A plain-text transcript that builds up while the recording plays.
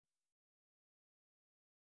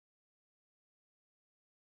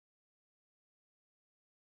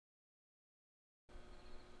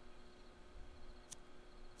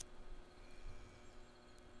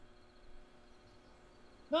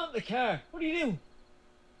Not in the car. What are you doing?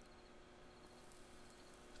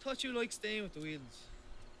 I thought you liked staying with the wheels.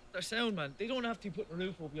 They're sound, man. They don't have to be putting a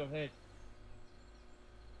roof over your head.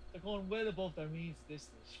 They're going well above their means at this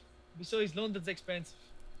stage. Besides, London's expensive.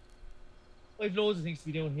 I've loads of things to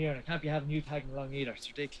be doing here, and I can't be having you tagging along either. It's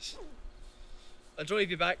ridiculous. I'll drive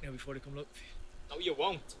you back now before they come looking for you. No, you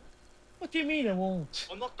won't. What do you mean I won't?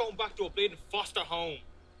 I'm not going back to a bleeding foster home.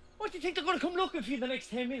 What do you think they're going to come looking for you in the next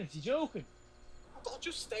 10 minutes? You joking? I'll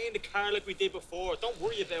just stay in the car like we did before. Don't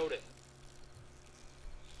worry about it.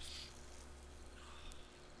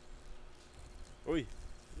 Oi,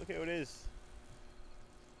 look how it is.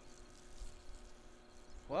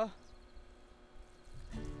 What?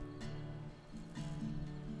 Is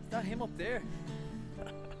that him up there?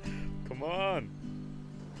 Come on.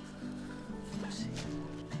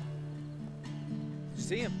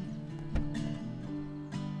 See him?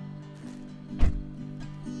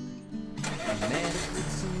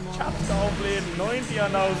 Chap's all bleeding 90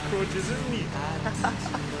 on those crutches, isn't he?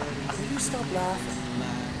 Will you stop laughing?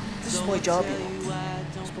 This is my job, you know.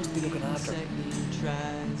 I'm supposed to be looking after him.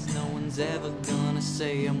 No one's ever gonna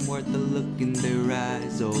say I'm worth the look in their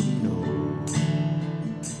eyes, oh no.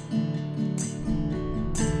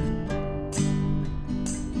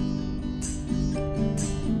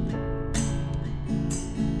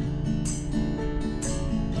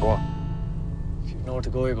 What? If you've nowhere to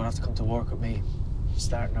go, you're gonna have to come to work with me.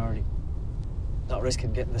 Starting early. Not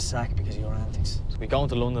risking getting the sack because of your antics. So we going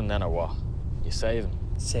to London then or what? You saving?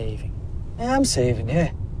 Saving. Yeah, I'm saving,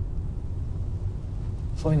 yeah.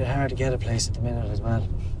 Find it hard to get a place at the minute as well.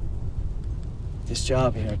 This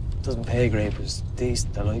job here doesn't pay great, but it's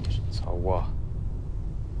decent. I like it. So what?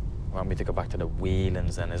 Want me to go back to the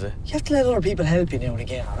wheelings then, is it? You have to let other people help you now and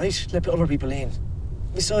again, all right? Let other people in.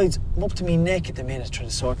 Besides, I'm up to me neck at the minute trying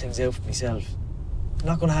to sort things out for myself. I'm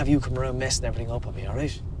not going to have you come around messing everything up on me, all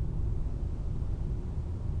right?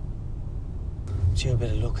 Give you a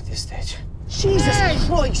bit of luck at this stage. Jesus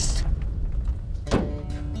Christ!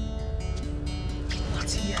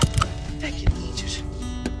 What's here? Fucking idiot.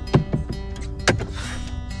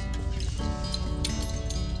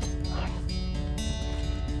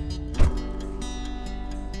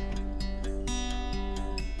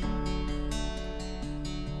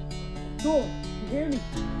 Go, you hear me?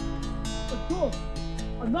 But go.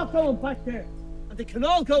 I'm not going back there. And they can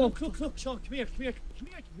all go. Look, Sean, come here. Come here,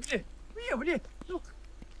 will you? Look.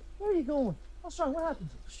 Where are you going? What's wrong? What happened?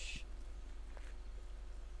 Shh.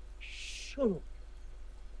 Shut up.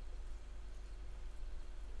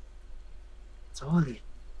 It's all you.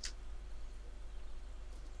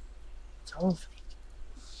 It's all for me.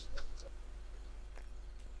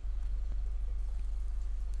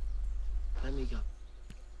 Let me go.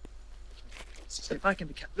 Let's just get back in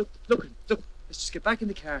the car. Look. Let's just get back in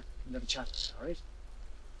the car and have a chat, all right?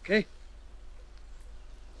 Okay?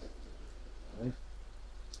 All right.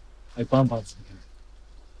 I bonbons in the car.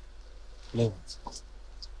 Blue ones.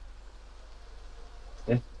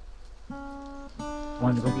 Yeah?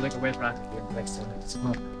 One, they're gonna be like a wet rat here in the next 10 minutes. Come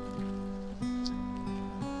on.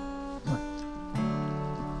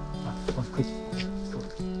 Come on, quick. Go.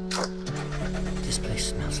 This place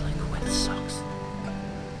smells like wet socks.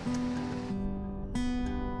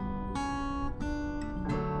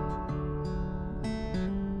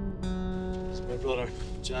 It's my brother,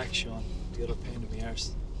 Jack, Sean. The other pain in my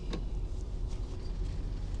arse.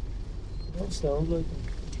 You don't sound like him.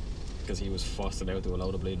 Because he was fostered out to a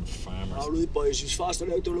load of bleeding farmers. All right, boys, he was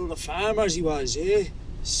fostered out to a load of farmers, he was, eh?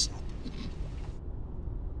 Sap.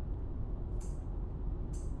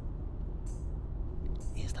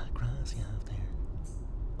 Is that grass you have there?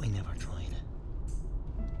 I never tried it.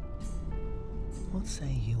 What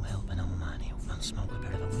say you help an old man out and smoke a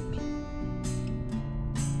bit of it with me?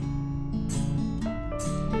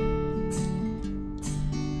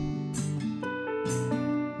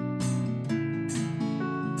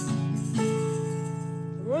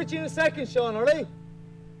 I'll with you in a second, Sean, all right?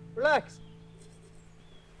 Relax.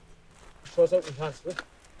 Throw us out your pants, will you?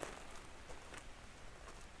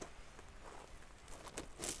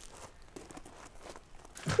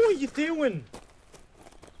 What are you doing?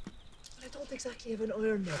 I don't exactly have an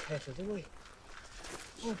iron there, Petra, do I?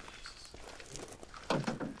 Oh.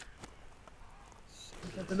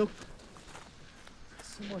 You have to look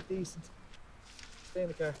somewhat decent. Stay in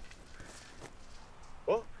the car.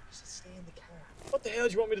 What? Just stay in the car. What the hell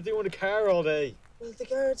do you want me to do in the car all day? Well, the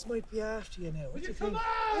guards might be after you now. What do you think?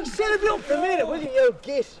 on? Settle me up for a minute, will you, you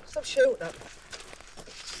git? Stop shouting at me.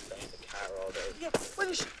 Stay in the car all day. Yeah,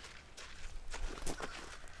 well,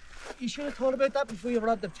 you should have thought about that before you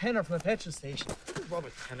robbed the tenner from a petrol station.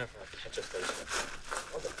 Robert Tenner from a petrol station.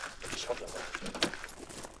 What the chocolate.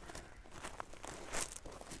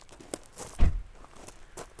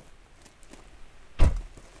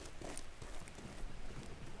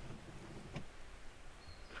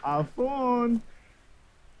 Have fun.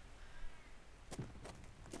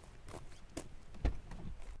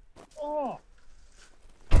 Oh.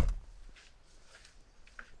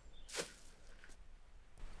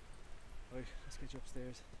 Right, let's get you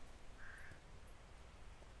upstairs.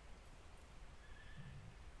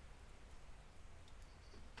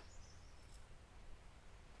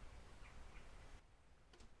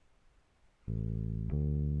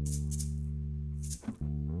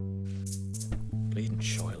 Bleeding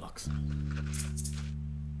Shylocks.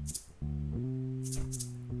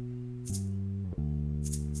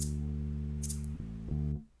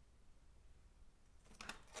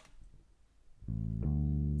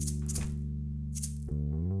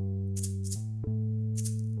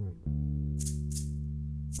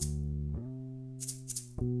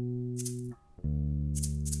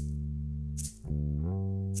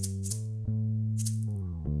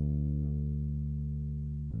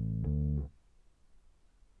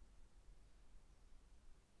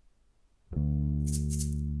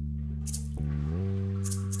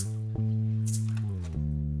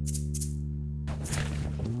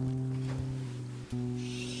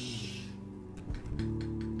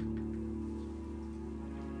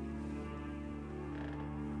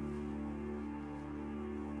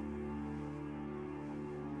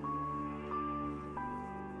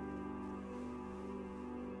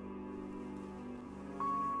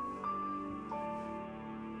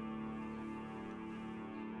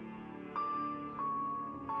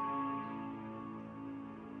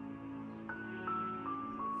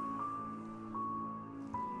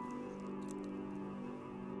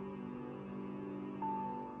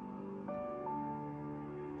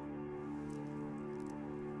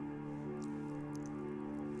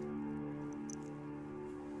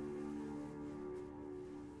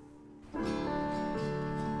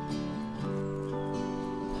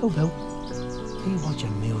 How about we watch a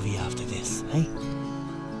movie after this, eh?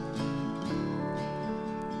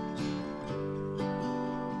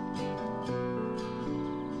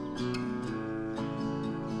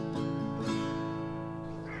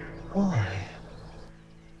 Why?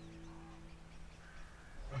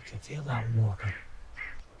 I can feel that working.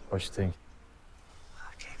 What you think?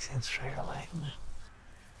 Kicks in straight away.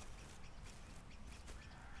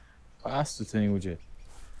 That's the thing with you.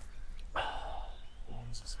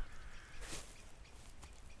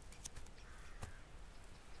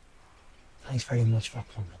 Thanks very much for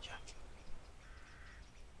coming, Jack.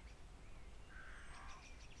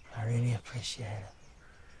 I really appreciate it.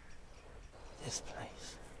 This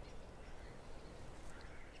place.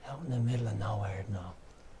 Out in the middle of nowhere, no.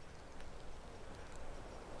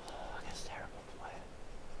 It gets terrible quiet.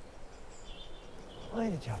 Why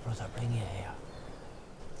did your brother bring you here?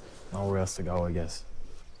 Nowhere else to go, I guess.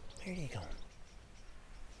 Where are you going?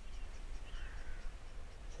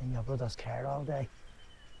 In your brother's car all day?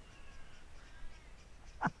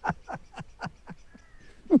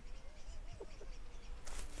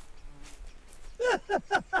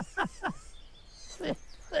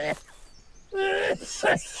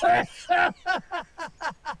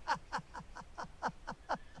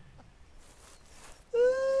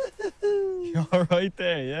 You're all right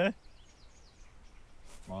there, yeah?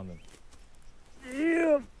 Come on then.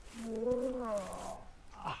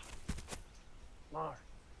 More.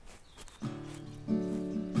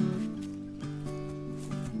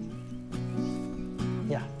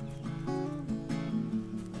 Yeah.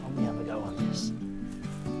 Let me have a go on this.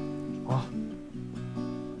 What?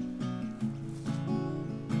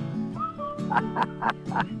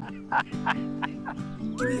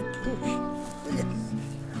 Give me a push.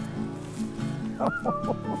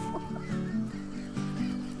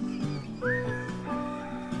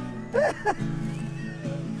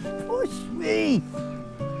 Push me!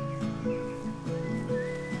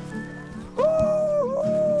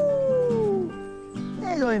 Woo-hoo!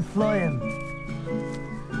 They're going flying.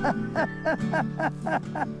 Come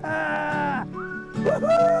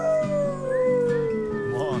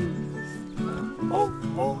on. Oh,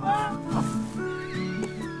 oh, ah.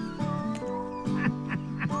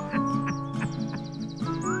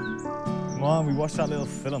 Come on, we watched that little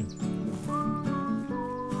film.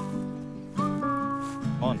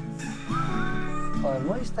 Come on. Well, I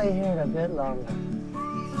might stay here a bit longer.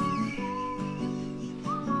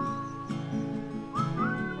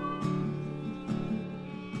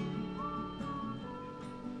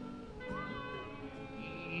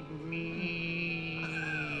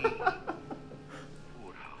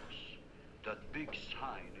 That big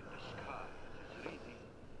sign in the sky is reading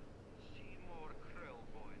Seymour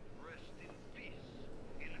Krelboy, rest in peace,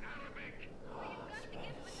 in Arabic.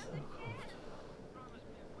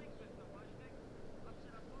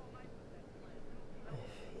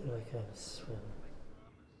 swim.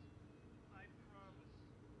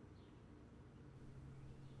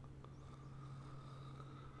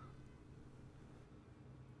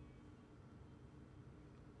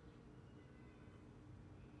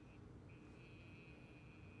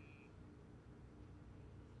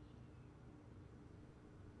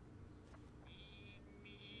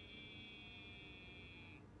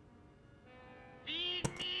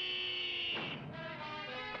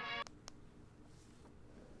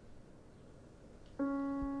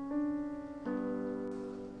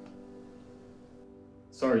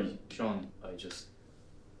 Sorry, Sean.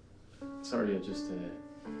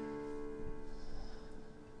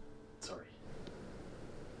 Sorry.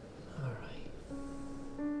 All right.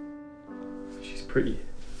 She's pretty.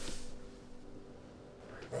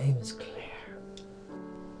 Her name is Claire.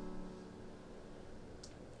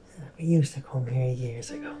 We used to come here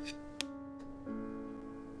years ago.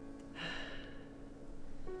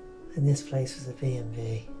 And this place was a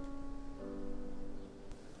B&B.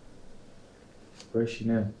 Where is she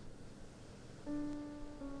now?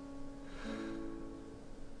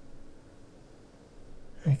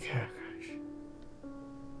 A car crash.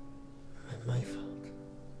 And my fault.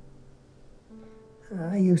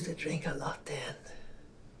 I used to drink a lot then.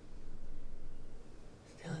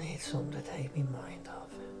 Still need something to take me mind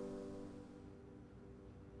off it.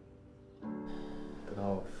 Don't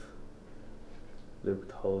know if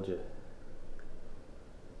Luke told you.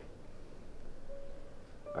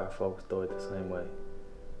 Our folks died the same way.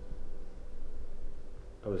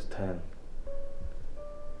 I was 10.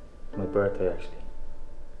 My birthday, actually.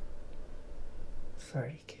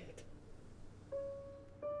 Sorry, kid.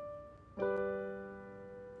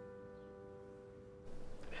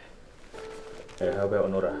 Hey, how about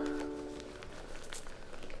another?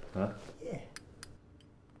 Huh? Yeah.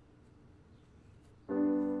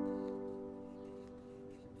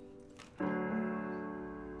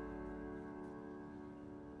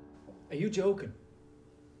 Are you joking?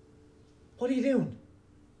 What are you doing?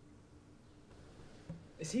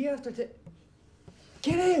 Is he after the...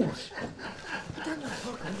 Get out! Get down the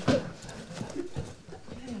fucking...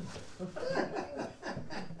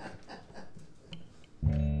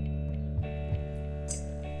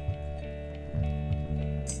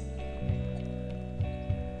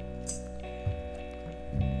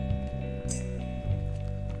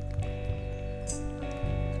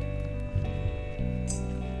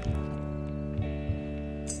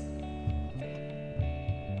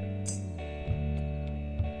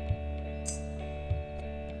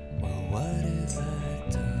 What have I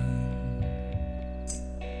done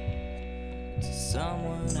to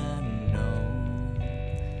someone I know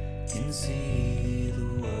can see the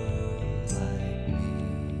world like me?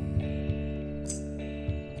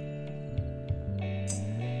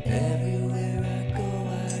 Everywhere I go,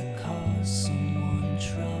 I cause someone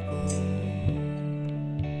trouble.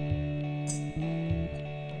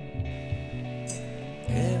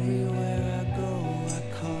 Everywhere I go, I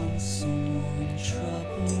cause someone trouble.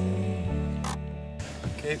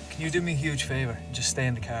 Okay, can you do me a huge favour? Just stay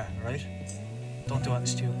in the car, alright? Don't do anything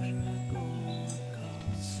stupid.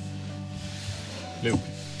 Luke.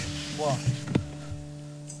 What?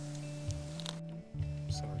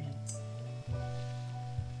 Sorry.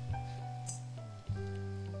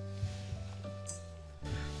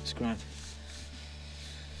 It's grand.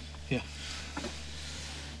 Yeah.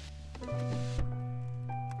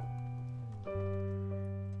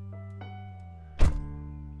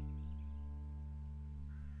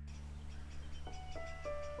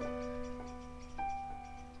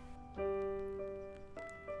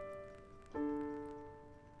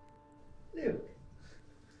 Luke,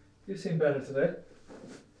 you seem better today.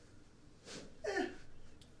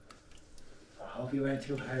 I hope you weren't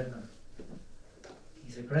too hard on him.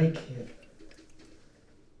 He's a great kid.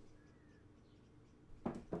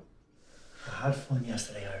 I had fun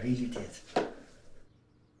yesterday, I really did. As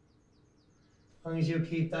long as you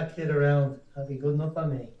keep that kid around, that'll be good enough for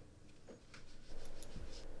me.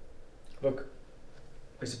 Look,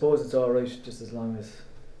 I suppose it's alright just as long as...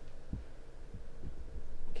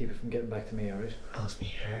 keep it from getting back to me, alright? Cross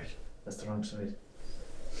me heart. That's the wrong side.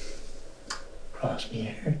 Cross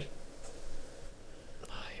me heart.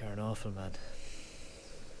 Oh, you're an awful man.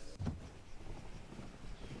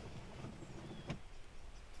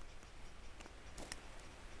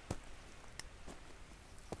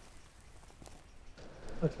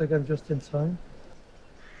 Looks like I'm just in time.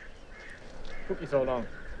 Took you so long.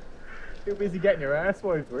 Too busy getting your ass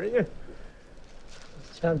wiped, were you?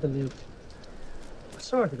 It's chanting, Luke. I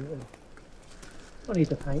sorted it all. Don't need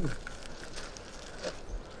to thank me.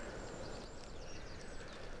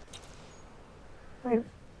 Right.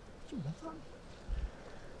 Is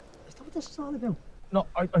that what this is all about? No,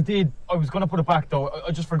 I did. I was gonna put it back though.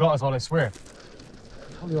 I just forgot is all, I swear.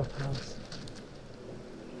 Tell me what plans.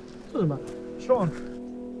 Doesn't matter. Sean,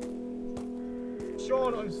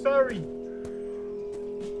 I'm sorry.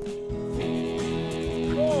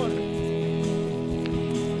 Sean!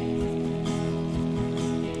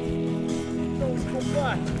 Don't come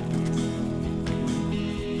back.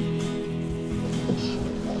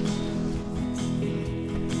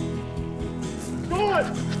 Sean!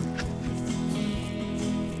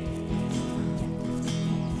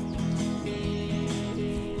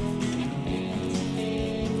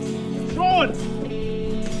 Sean!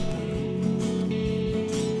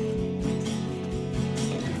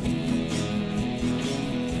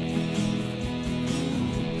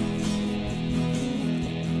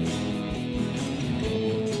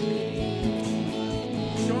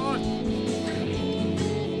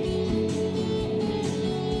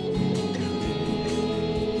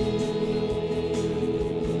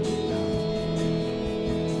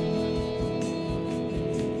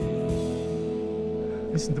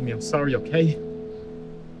 Listen to me, I'm sorry, okay?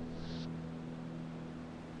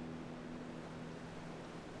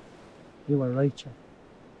 You were right, Jack.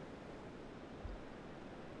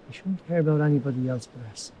 You shouldn't care about anybody else but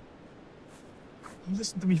us.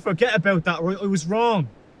 Listen to me, forget about that, right? I was wrong.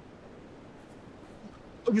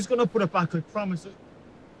 I was gonna put it back, I promise. I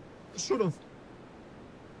should have.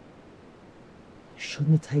 You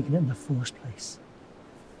shouldn't have taken it in the first place.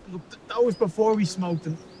 Look, that was before we smoked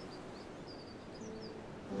and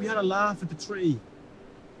we had a laugh at the tree.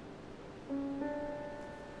 I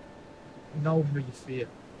know how you feel.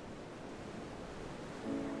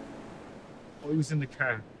 I was in the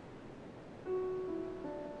car.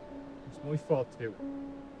 It's my fault too.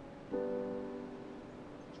 You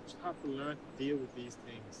just have to learn to deal with these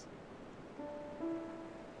things.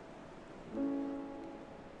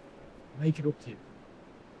 Make it up to you.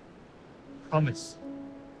 Promise.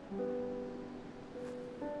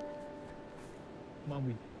 Come on,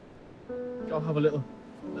 we go have a little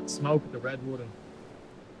smoke at the Redwood and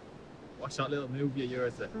watch that little movie of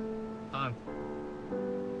yours, the hand.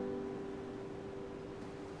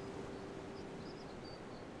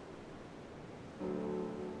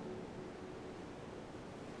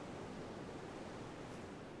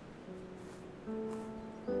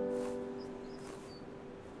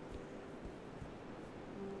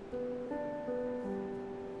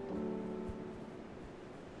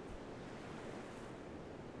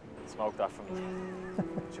 Smoke that for me.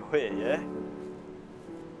 Enjoy it, yeah?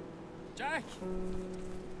 Jack!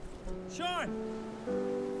 Sean!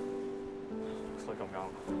 Looks like I'm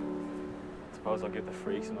gone. Suppose I'll give the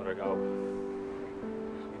freaks another go.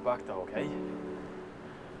 I'll be back though, okay?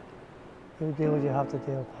 You do what you have to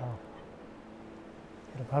do, pal.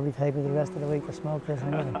 It'll probably take me the rest of the week to smoke this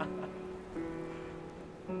anyway.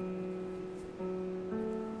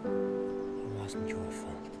 It wasn't your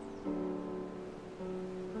fault.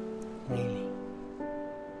 Really?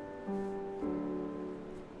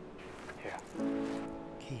 Here.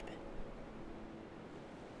 Keep it.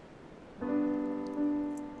 I'll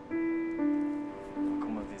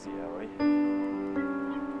come and visit you, alright?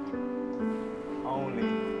 Only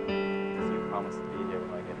if you promise to be here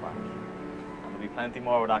when I get back. And there'll be plenty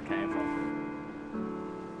more where that came from.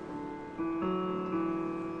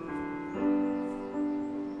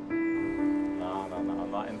 No,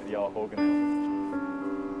 I'm not into the old hugging now.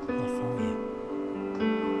 Not for you.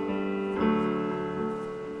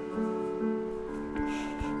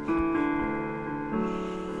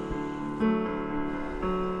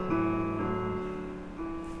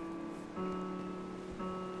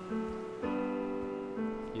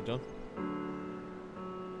 You done?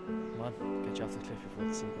 Come on, get you off the cliff before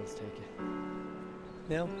the seagulls take you.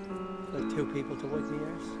 Now, like two people to wipe the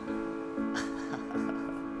ears.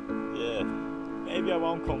 Yeah, maybe I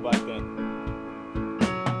won't come back then.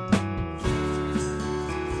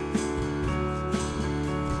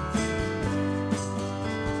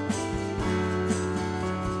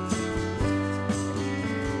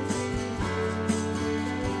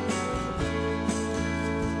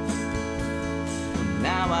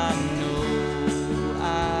 Now I know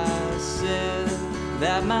I said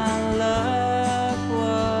that my luck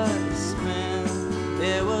was spent.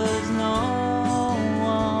 There was no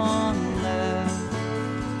one left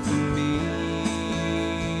for me.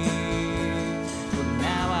 But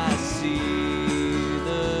now I see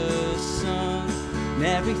the sun, and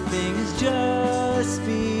everything has just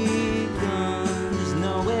begun. There's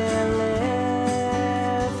nowhere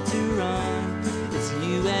left to run. It's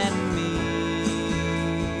you and me.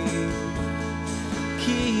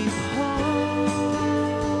 Keep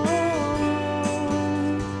holding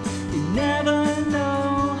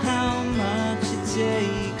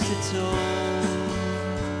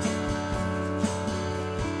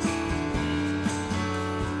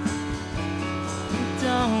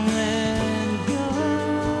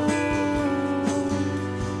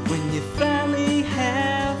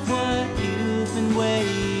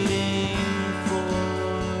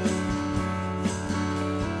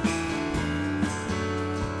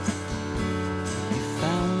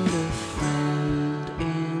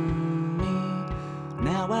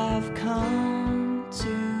I've come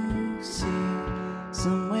to see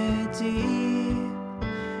somewhere deep